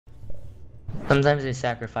Sometimes they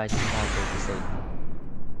sacrifice small for the sake.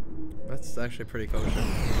 That's actually pretty kosher.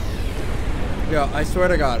 Yo, I swear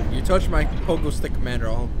to God, you touch my pogo stick commander,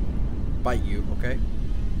 I'll bite you. Okay?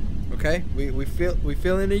 Okay? We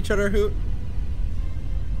feeling each other, Hoot?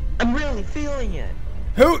 I'm really feeling it.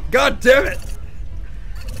 Hoot! God damn it!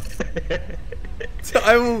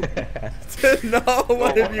 I will. No,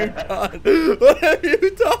 what have you done? What have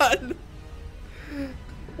you done?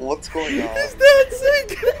 What's going on? He's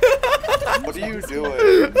dancing! What are you doing?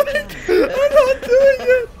 I'm not doing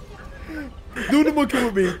it! Do the monkey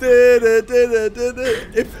with me.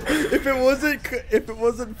 If it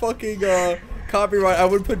wasn't fucking copyright, I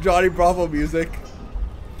would put Johnny Bravo music.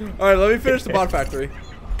 Alright, let me finish the bot factory.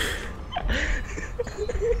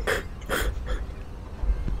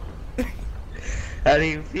 How do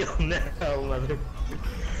you feel now, mother?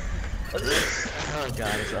 Oh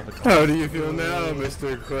god, it's up a call. How do you feel now,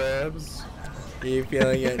 Mr. Krabs? Are you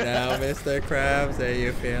feeling it now, Mr. Krabs? Are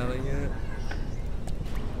you feeling it?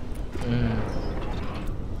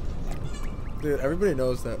 Dude, everybody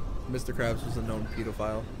knows that Mr. Krabs was a known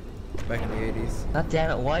pedophile back in the 80s. God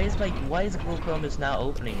damn it, why is Google Chrome just now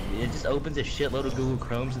opening? It just opens a shitload of Google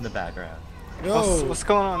Chromes in the background. Yo! What's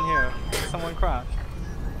going on here? Someone crashed.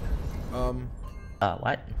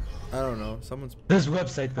 What? I don't know. Someone's. This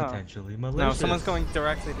website potentially malicious. No, someone's going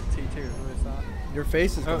directly to T2. Who is that? Your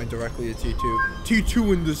face is going directly to T2.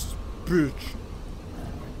 T2 in this bitch.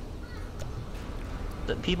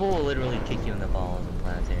 People will literally kick you in the balls in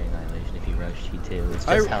Planetary Annihilation if you rush T2. It's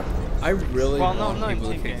just how. I really want no, people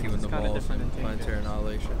to in kick Team you in Games. the It's kinda balls different in in Team Planetary Games.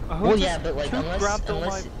 Annihilation. Well, yeah, but like grabbed all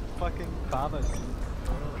my fucking babas.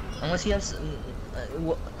 Unless you have,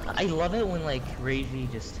 I love it when like Reiji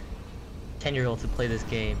just 10-year-olds who play this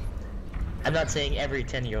game. I'm not saying every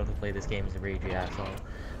 10-year-old who play this game is a Reiji asshole,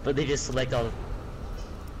 but they just select all.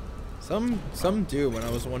 Some do when I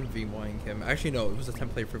was 1v1ing him. Actually, no, it was a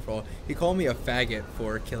template for fall. He called me a faggot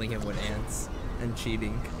for killing him with ants and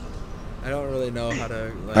cheating. I don't really know how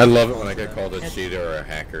to. Like, I love it when I get called a cheater or a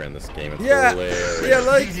hacker in this game. It's hilarious. Yeah,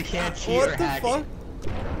 like You can't cheat what or the hack fuck? it.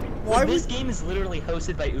 Why This game is literally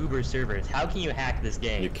hosted by Uber servers. How can you hack this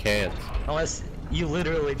game? You can't. Unless you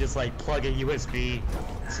literally just like plug a USB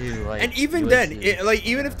to like. And even USB. then, like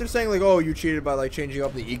even if they're saying like, oh, you cheated by like changing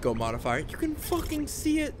up the eco modifier, you can fucking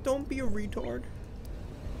see it. Don't be a retard.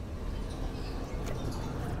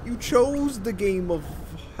 You chose the game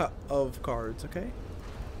of cards, okay?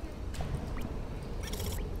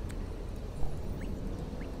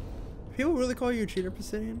 People really call you a cheater,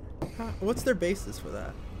 Pisidian? What's their basis for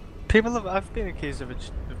that? People have. I've been accused of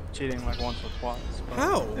cheating like once or twice. But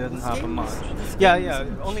How? It doesn't This happen game much. is- Yeah,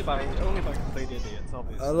 only by complete idiots,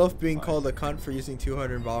 obviously. I love being called a cunt for using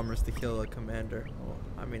 200 bombers to kill a commander. Well,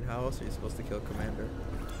 I mean, how else are you supposed to kill a commander?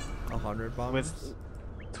 100 bombers?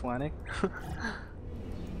 With 20.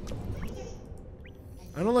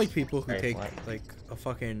 I don't like people who Wait, take what? like a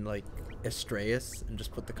fucking like Estrellas and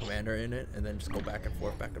just put the commander in it and then just go back and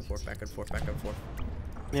forth, back and forth, back and forth, back and forth.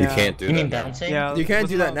 You can't do You mean that bouncing? Yeah, You can't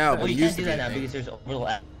do that now, Well, but you it can't used do to that be a now thing. because there's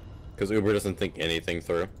overlap. because Uber doesn't think anything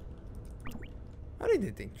through. How do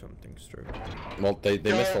they think something's true? Well, they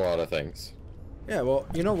missed a lot of things. Yeah, well,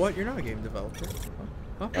 you know what? You're not a game developer.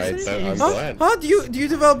 Huh? I'm Huh? glad. Huh? Do you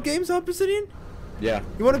develop games, huh, Obsidian? Yeah.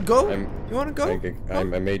 You want to go? I'm- You want to go? I Huh?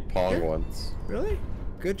 made Pong Yeah. once. Really?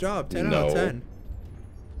 Good job. 10 out of No. 10.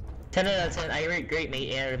 10 out of 10. I rate great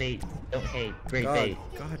mate. 8 out of 8. Don't hate. Great bait.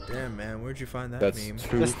 God damn, man. Where'd you find that That's meme?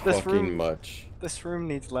 too This fucking room- much. This room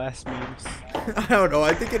needs less memes. I don't know.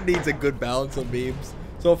 I think it needs a good balance of memes.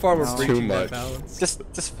 So far, we're No. breaching Too that much. balance.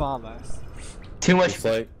 Just far less. Too much. It's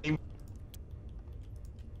like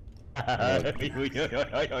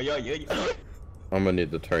I'm gonna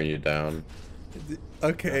need to turn you down.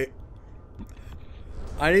 Okay.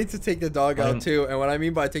 I need to take the dog out too, and what I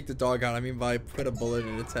mean by take the dog out, I mean by put a bullet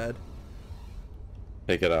in its head.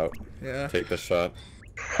 Take it out. Yeah. Take the shot.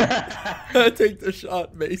 Take the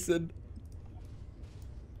shot, Mason.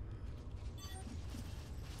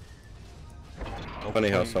 Funny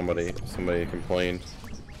how somebody complained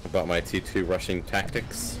about my T2 rushing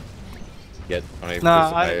tactics. Yet I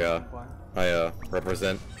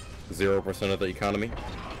represent 0% of the economy.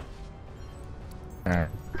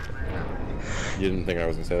 You didn't think I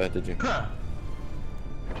was gonna say that, did you?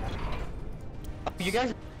 You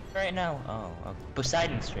guys right now? Oh,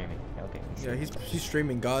 Poseidon's streaming. Okay. Yeah, he's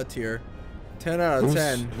streaming God tier. 10 out of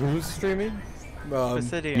 10. Who's streaming?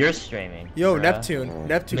 Obsidian. You're streaming. Yo, bruh. Neptune.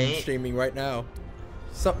 Neptune's Mate. streaming right now.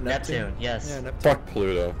 Sup, Neptune? Neptune, yes. Yeah, Neptune. Fuck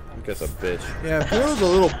Pluto. You guys a bitch. Yeah, Pluto's a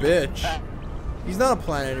little bitch. He's not a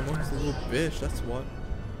planet anymore. He's a little bitch. That's what.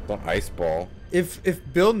 The ice ball. If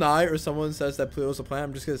Bill Nye or someone says that Pluto's a planet,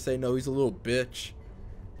 I'm just gonna say no. He's a little bitch.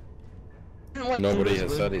 Nobody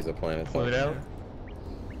has said he's a planet. Pluto.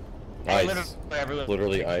 Ice.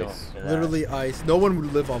 Literally ice. Literally ice. No one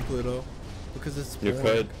would live on Pluto because it's You boring.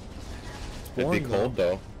 could. It'd boring, be cold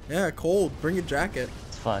though. Yeah, cold. Bring a jacket.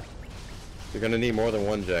 It's fun. You're gonna need more than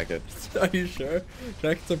one jacket. Are you sure?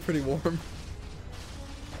 Jackets are pretty warm.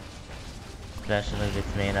 Especially if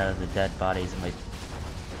it's made out of the dead bodies of my.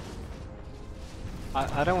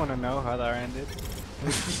 I don't want to know how that ended.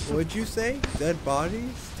 What'd you say? Dead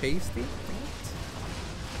bodies? Tasty?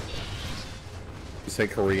 You say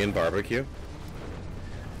Korean barbecue?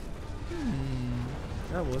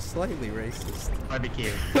 That was slightly racist.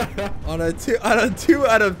 Barbecue. on a 2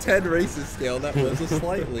 out of 10 racist scale, that was a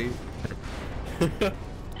slightly.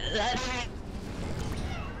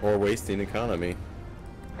 Or wasting economy.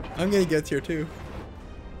 I'm gonna get tier 2.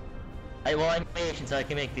 Well, I'm Asian, so I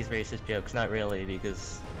can make these racist jokes. Not really,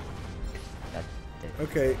 because.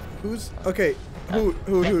 Okay, okay? Who?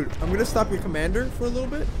 I'm gonna stop your commander for a little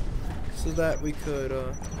bit, so that we could.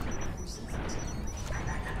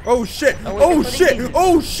 Oh shit! Oh shit!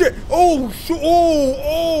 Oh shit! Oh shit!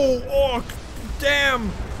 Oh! Damn!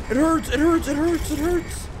 It hurts! It hurts! It hurts! It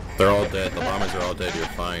hurts! They're all dead. The bombers are all dead. You're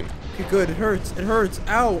fine. Okay, good. It hurts. It hurts.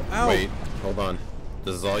 Ow! Ow! Wait, hold on.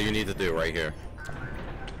 This is all you need to do right here.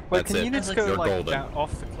 Wait, That's can it. units go You're like golden. down,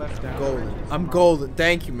 off the cliff down? Golden. I'm golden.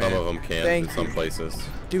 Thank you, man. Some of them can Thank in some you. places.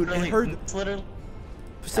 Dude, it hurt. It's literally.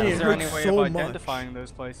 It Is there any hurts way so of much. identifying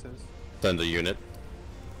those places? Send a unit.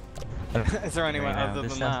 Is there any way Right now, other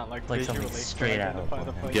this than sounds that, like something visually, straight to out of identify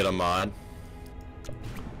the one. places? Get a mod.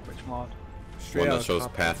 Which mod? Straight One out that shows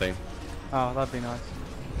copy. pathing. Oh, that'd be nice.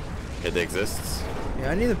 It exists.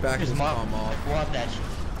 Yeah, I need to back this Just comm off. want that.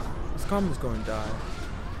 This comm is going to die.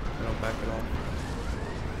 I don't back it off.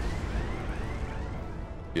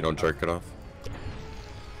 You don't jerk it off.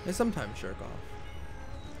 I sometimes jerk off.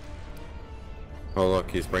 Oh look,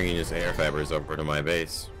 he's bringing his air fibers over to my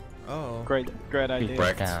base. Oh. Great idea.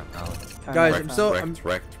 Wrecked. Down. Guys, Wrecked, I'm so-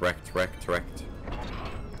 wrecked.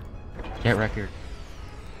 Get record.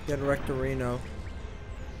 Get a Rectorino.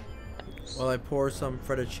 While I pour some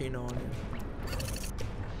Fettuccino on you.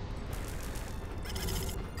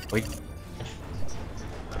 Wait.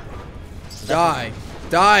 Die!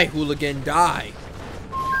 Die, hooligan, die!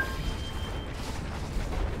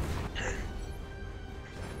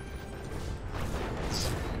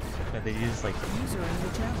 They use like. User in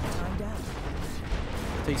the channel timed out.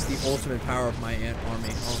 Takes the ultimate power of my ant army.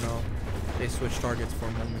 Oh no. They switched targets for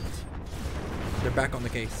a moment. They're back on the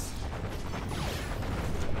case.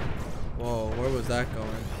 Whoa, where was that going?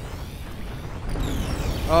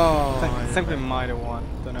 Oh. I think we might have won.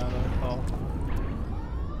 Don't know though. Oh.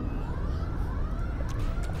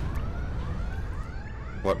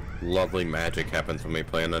 What lovely magic happens when we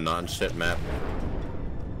play on a non-shit map.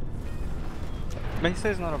 Mesa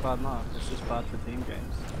is not a bad map. It's just bad for team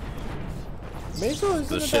games. Mesa The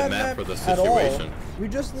isn't a shit bad map map for the at all. situation. We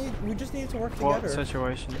just need to work What together.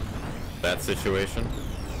 situation? That situation.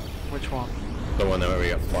 Which one? The one that we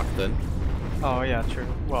got fucked in. Oh yeah, true.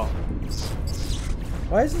 Well,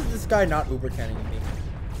 Why is this guy not uber canning me?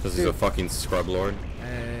 This is a fucking scrub lord.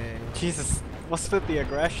 Hey. Jesus, what's with the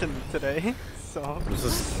aggression today? So. This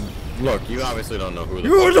is. Look, you obviously don't know who the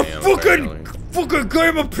You're fuck the I am, fucking apparently.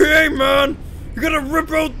 game of PA, man! You gotta rip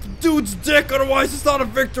out the dude's dick, otherwise it's not a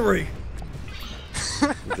victory! You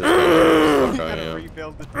just don't know who the fuck I Gotta am.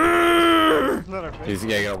 rebuild the. It's not a He's,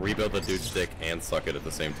 yeah, you gotta rebuild the dude's dick and suck it at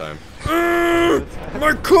the same time.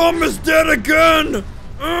 My cum is dead again!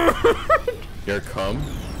 Your cum?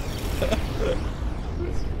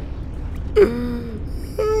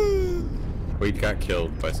 We got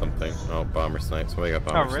killed by something. Oh, bomber sniped. Somebody got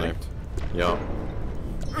bomber really? sniped. Yup.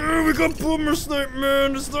 We got boomer snipe,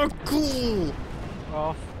 man! It's not cool!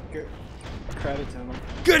 Oh, good. Credit to them.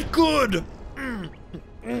 Get good!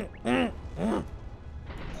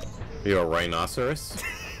 You a rhinoceros?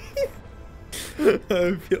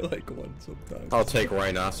 I feel like one sometimes. I'll take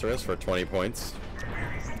rhinoceros for 20 points.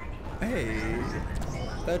 Hey,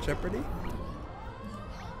 is that Jeopardy?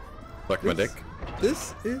 Suck my dick.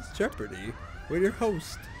 This is Jeopardy with your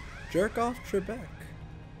host, Jerkoff Trebek.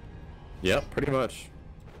 Yep, pretty much.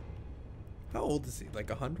 How old is he? Like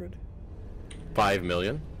 100? 5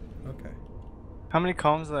 million. Okay. How many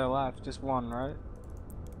comms are there left? Just one, right?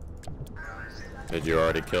 Did you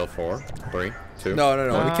already kill 4? 3? 2? No, no,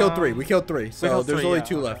 no. We killed 3. We killed 3. So killed there's three, only yeah,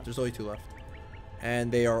 2 okay. left. There's only 2 left.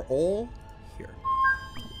 And they are all here.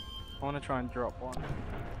 I want to try and drop one.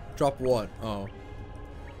 Drop 1. Oh.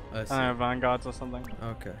 I see. I don't know, vanguards or something.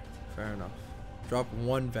 Okay. Fair enough. Drop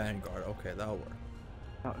 1 Vanguard. Okay, that'll work.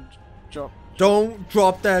 No, Drop. Don't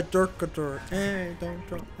drop that dirt. Hey, don't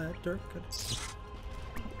drop that dirt.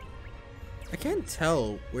 I can't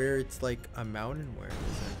tell where it's like a mountain. Where is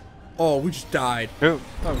it? Oh, we just died. Oh.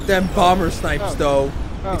 Them bomber snipes, though.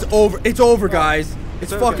 Oh. It's over. It's over, guys.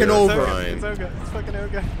 It's fucking over. It's okay. It's fucking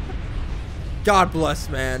okay. God bless,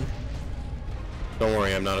 man. Don't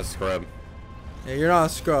worry, I'm not a scrub. Yeah, you're not a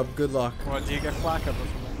scrub. Good luck. What, do you get flak up or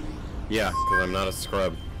something? Yeah, because I'm not a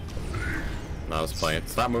scrub. No, I was playing.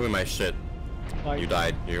 Stop moving my shit. Like, You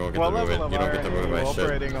died. You don't get to move it. You don't get to move my shit.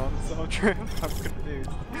 operating on, so I'm confused.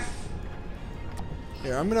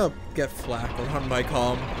 Here, I'm gonna get flak on my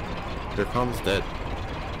comm. Your comm's dead.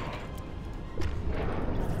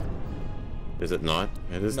 Is it not?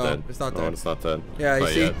 It is No, dead. it's not Oh, dead. it's not dead. Yeah, you Not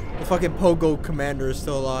see? yet. The fucking Pogo commander is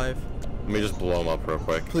still alive. Let me just blow him up real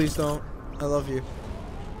quick. Please don't. I love you.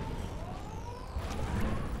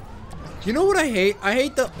 You know what I hate? I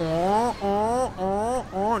hate the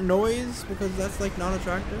noise because that's like not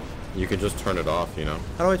attractive. You can just turn it off, you know.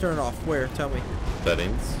 How do I turn it off? Where? Tell me.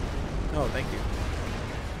 Settings. Oh, thank you.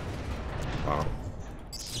 Wow.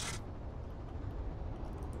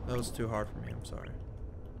 That was too hard for me. I'm sorry.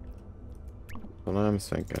 Well, I'm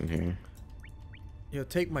thinking here. Yo,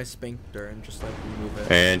 take my sphincter and just like remove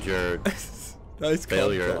it. And your Nice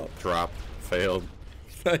failure cum drop failed.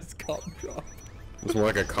 drop. Nice cum drop. It's more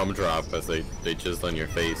like a cum drop as they jizzed on your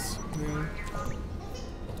face.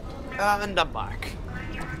 And I'm back.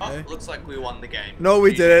 Oh, Okay. looks like we won the game. No,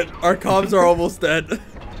 we didn't. Our comms are almost dead.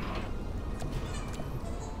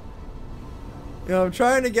 Yo, I'm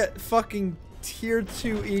trying to get fucking tier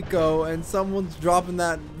 2 eco and someone's dropping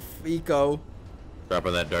that eco.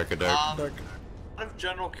 Dropping that dark. Out of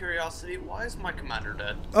general curiosity, why is my commander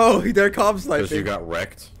dead? Oh, they're comm sniping. Because you got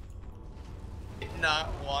wrecked. No,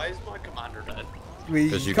 why is my commander dead? We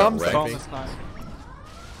 'Cause you got comm wrecked. sniping. Bomber snipe.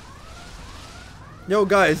 Yo,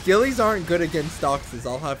 guys, gillies aren't good against doxes.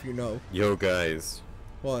 I'll have you know. Yo, guys.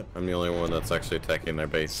 What? I'm the only one that's actually attacking their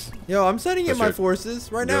base. Yo, I'm sending in Because my your-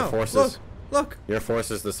 forces right your now. forces- Look. Your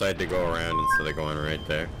forces decide to go around instead of going right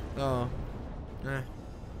there. Oh.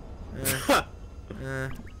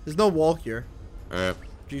 There's no wall here.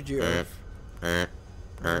 GG Earth.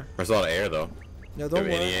 There's a lot of air though. Yeah, Do you don't have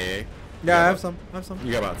any worry. AA? Yeah, I have some.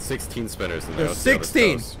 You got about 16 spinners in there. There's Let's see how this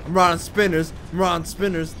 16. goes. I'm running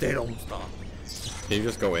spinners. They don't stop. Can you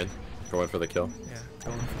just go in? Go in for the kill? Yeah,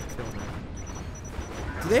 going for the kill.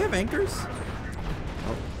 Do they have anchors?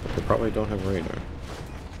 Oh, they probably don't have radar.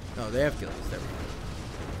 No, they have gillies. There we go.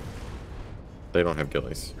 They don't have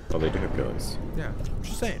gillies. Oh, they do have gillies. Yeah. What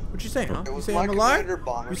you saying? What you saying, huh? It You was say my I'm a liar? commander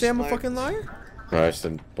bomber You say I'm a sniped. fucking liar? No, I just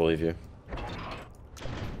didn't believe you.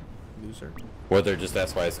 Loser. Whether just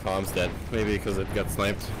that's why his comms dead. Maybe because it got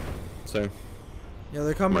sniped. So, Yeah,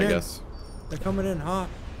 they're coming my in. guess. They're coming in hot.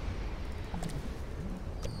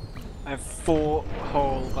 I have 4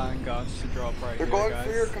 whole vanguards to drop right They're here, going guys.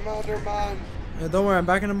 for your commander, man. Yeah, don't worry. I'm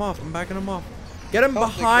backing them off. Get him Oh, they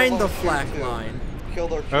behind killed the our flak tier two. line.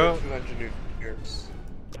 Killed our Oh. tier 2 engineers.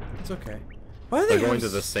 It's okay. Why are They're they going to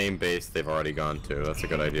the same base they've already gone to. That's a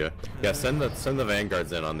good idea. Yeah, send the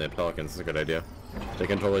vanguards in on the Pelicans. That's a good idea. They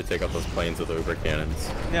can totally take out those planes with the Uber cannons.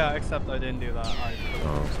 Yeah, except I didn't do that. I put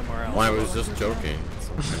Oh. them somewhere else. Well, I was just joking.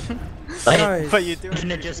 Guys, But you do it.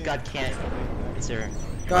 Shouldn't have just got canned. Sir.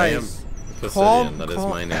 I am guys, Placidian. That is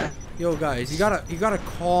my name. Yo, guys, you gotta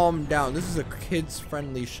calm down. This is a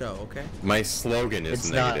kids-friendly show, okay? My slogan is It's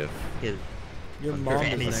negative. not his. Your mom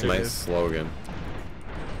Any is That's my negative. slogan.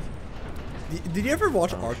 Did you ever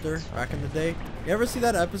watch Arthur back in the day? You ever see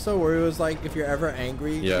that episode where it was like, if you're ever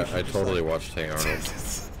angry? you Yeah, should I just, totally like... watched Hey Arnold.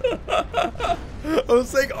 I was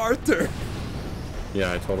saying Arthur.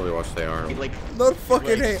 Yeah, I totally watched Hey Arnold. Like, Not fucking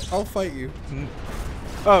Like- hey, I'll fight you.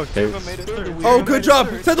 Oh, two Hey. of them made it through. Oh, good job!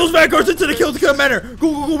 Send those vanguards into the kill commander!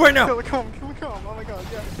 Go right now! Kill the com, oh my god,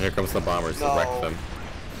 yeah. Here comes the bombers to No. wreck them.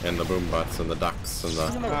 And the boom bots and the ducks and the...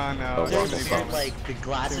 Oh no, Oh, there's bomber the bombs. like the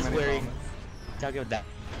glasses many wearing. bombers. Talk about that.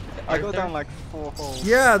 I got Arthur? down like 4 holes.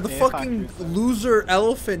 Yeah, the near fucking factories. loser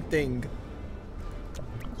elephant thing.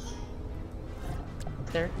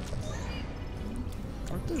 There.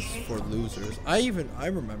 Arthur's for losers. I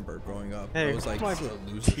remember growing up. Hey, I was like, my this is a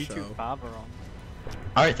loser T2 show. Faber on.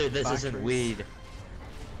 Arthur, this isn't Factories. weed.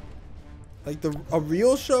 Like a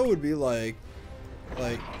real show would be like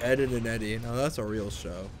Ed and Eddie. No, that's a real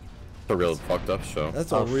show. It's a real fucked up show.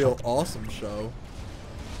 That's a Oh, real awesome show.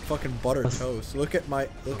 Fucking butter toast. Look at Oh,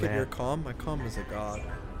 your man. comm. My comm is a god.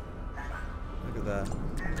 Look at that.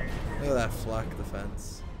 Look at that flak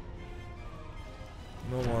defense.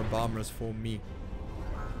 No more bombers for me.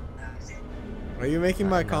 Are you making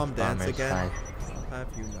my comm dance again? I'll have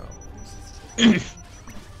you know.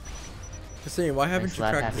 Christine, why haven't you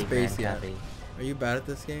Slap cracked happy, space man, yet? happy. Are you bad at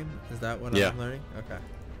this game? Is that what Yeah. I'm learning? Okay.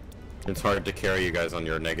 It's hard to carry you guys on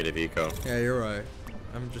your negative eco. Yeah, you're right.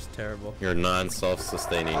 I'm just terrible. You're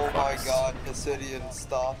non-self-sustaining. Oh my fucks. god, Pisidian,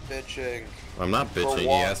 stop bitching. I'm not For bitching. He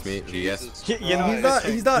once, asked me. He asked. Jesus You know, He's Christ. not.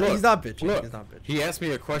 He's not. Look, He's not bitching. Look, He's not bitching. he asked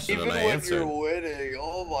me a question Even and I when answered. you're winning,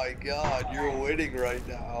 oh my god, you're winning right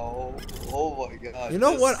now. Oh my god. You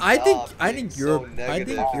know just what? I think stop being you're. so I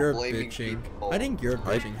negative think you're and blaming bitching. people. I think you're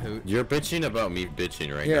bitching, Hoot. You're bitching about me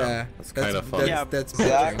bitching right Yeah, now. That's kind of fun. Yeah, That's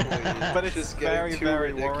Exactly. bitching. But it's just very, getting too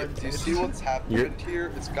very ridiculous. warranted. Do you see what's happened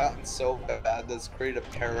here? It's gotten so bad that's created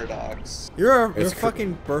a paradox. You're It's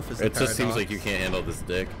fucking birth is a It just seems paradox. like you can't handle this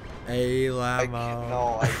dick. Hey, I Lamo. can't,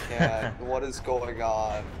 no, I can't. What is going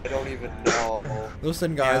on? I don't even know.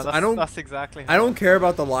 Listen, Yeah, guys, that's, I don't. That's exactly. I don't care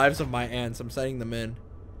about the lives of my ants. I'm setting them in.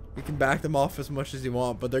 You can back them off as much as you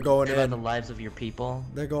want, but they're going Care about the in. lives of your people.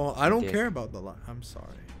 They're going. I don't Dick. care about the life. I'm sorry.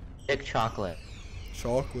 Thick chocolate.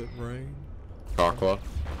 Chocolate rain. Chocolate.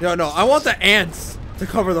 No, I want the ants to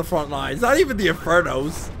cover the front lines, not even the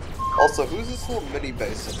infernos. Also, who's this little mini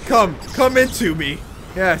base? Come into me.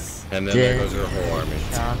 Yes. And then there goes your whole army.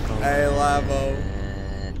 Chocolate. Hey, Lavo.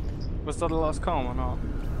 Was that the last call or not?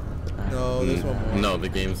 No, there's one more. No, the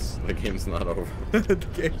game's not over. The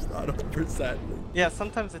game's not over, sadly. Yeah,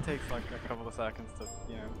 sometimes it takes like a couple of seconds to,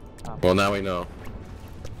 you know. Well, now we know.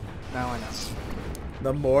 Now I know.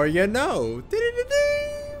 The more you know.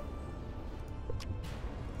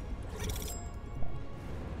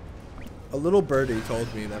 A little birdie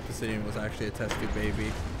told me that Pisidian was actually a test tube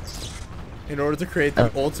baby. In order to create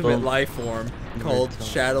the ultimate life form called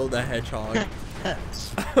Shadow the Hedgehog.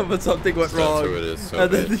 But something went wrong. That's who it is. So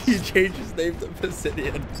And then bad. he changed his name to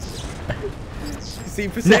Pisidian. See,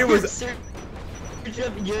 Pisidian was. Search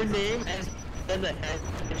up your name and then the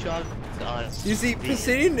hedgehog on. You see, the-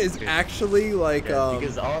 Pisidian is actually like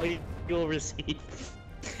because all you'll receive.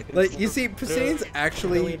 like you see, Pisidian's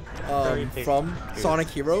actually very from pictures. Sonic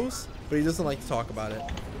Heroes, but he doesn't like to talk about it.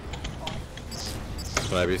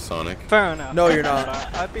 Can I be Sonic? Fair enough. No, you're not.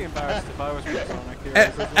 I'd be embarrassed if I was from Sonic Heroes At,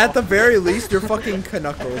 as well. at the very least, you're fucking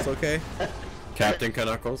Knuckles, okay? Captain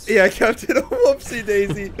Knuckles? Yeah, Captain. Whoopsie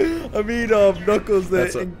Daisy. I mean, Knuckles.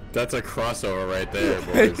 That's a crossover right there,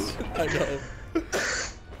 boys. I know.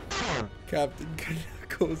 Captain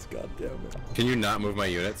Knuckles. God damn it. Can you not move my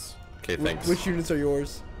units? Okay, thanks. Which units are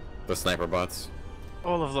yours? The sniper bots.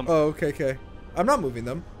 All of them. Oh, okay. I'm not moving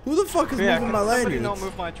them. Who the fuck is Yeah, moving my can land somebody units? not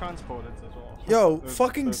move my transporters as well? Yo, Those-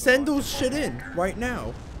 fucking those are send mine. those shit in right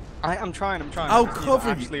now. I'm trying. I'll I just need to cover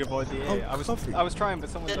you. actually avoid the I'll A. cover you. I was trying,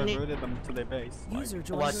 but someone diverted them to their base. Like, User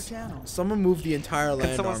joined What? your channel. Someone move the entire can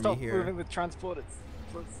land someone army stop here. moving with transporters?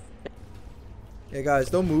 Please. Yeah,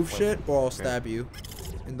 guys, don't move shit or I'll stab you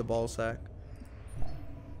in the ball sack.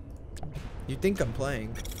 You think I'm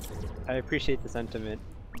playing? I appreciate the sentiment.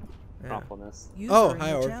 Yeah. Awfulness. User Oh, in hi,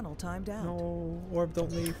 your Orb. channel timed out. No, Orb,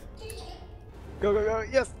 don't leave. Go, go, go.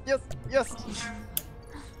 Yes, yes, yes.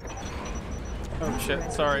 Oh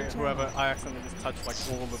shit, sorry, whoever. I accidentally just touched like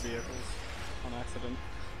all the vehicles on accident.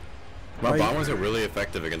 My Right. bombers are really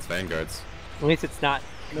effective against vanguards. At least it's not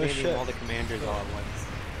No commanding shit. all the commanders all at once.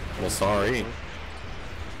 Well, sorry.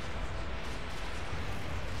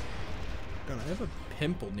 God, I have a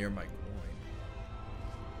pimple near my groin.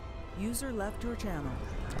 User left your channel.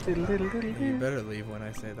 Yeah, you better leave when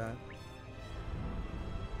I say that.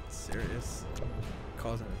 It's serious.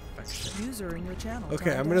 Cause an infection. User in your channel. Okay,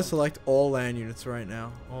 timed I'm gonna out. select all land units right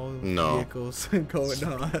now. All No. vehicles going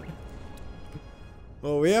on.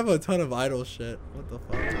 Well, we have a ton of idle shit. What the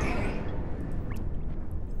fuck?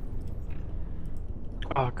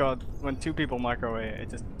 Oh god, when two people microwave, it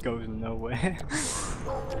just goes nowhere.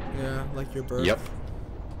 Yeah, like your birth. Yep.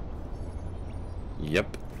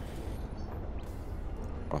 Yep.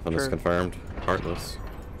 Often is confirmed. Heartless.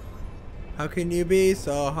 How can you be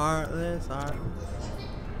so heartless?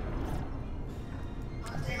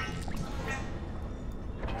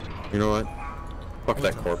 You know what? Fuck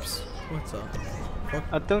that corpse. What's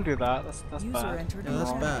up? Don't do that. That's User bad. entered Yeah, your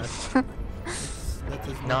that's channel. bad. That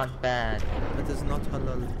is Not bad. That is not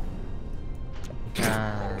halal.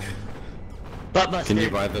 But mustard. Can you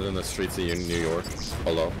buy that in the streets of New York?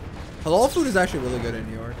 Hello? Halal food is actually really good in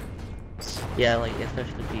New York. Yeah, like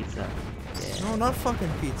especially pizza. Yeah. No, not fucking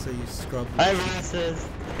pizza, you scrub. I'm racist.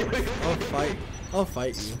 I'll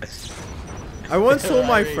fight you. I once told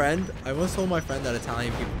my friend that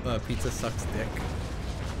Italian pizza sucks dick.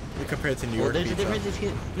 Compared to New Well, York there's pizza. a difference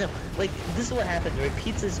between like this is what happens, right?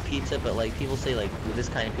 Pizza's pizza, but like people say like this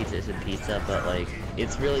kind of pizza isn't pizza, but like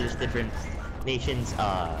it's really just different nations'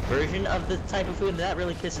 version of the type of food, and that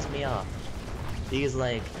really pisses me off. Because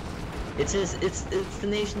like It's the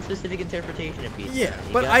nation-specific interpretation of pizza. Yeah,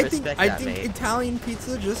 You but gotta I think respect that, mate. Italian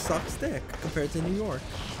pizza just sucks dick compared to New York.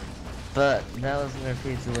 But that was where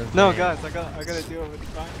pizza was. No, made. guys, I gotta deal with the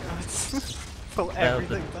vanguards. Pull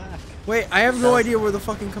everything back. Wait, I have no idea where the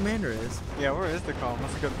fucking commander is. Yeah, where is the column?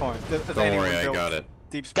 That's a good point. If Don't anyone worry, I built got it.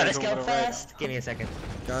 Deep space Gotta scout orbital radar. fast. Give me a second.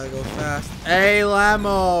 Gotta go fast. Hey,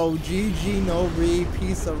 Lamo, GG, no re,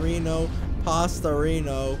 Pizzarino,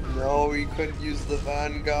 Pastarino. No, he couldn't use the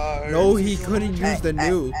Vanguard. No, he couldn't use the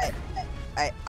nuke.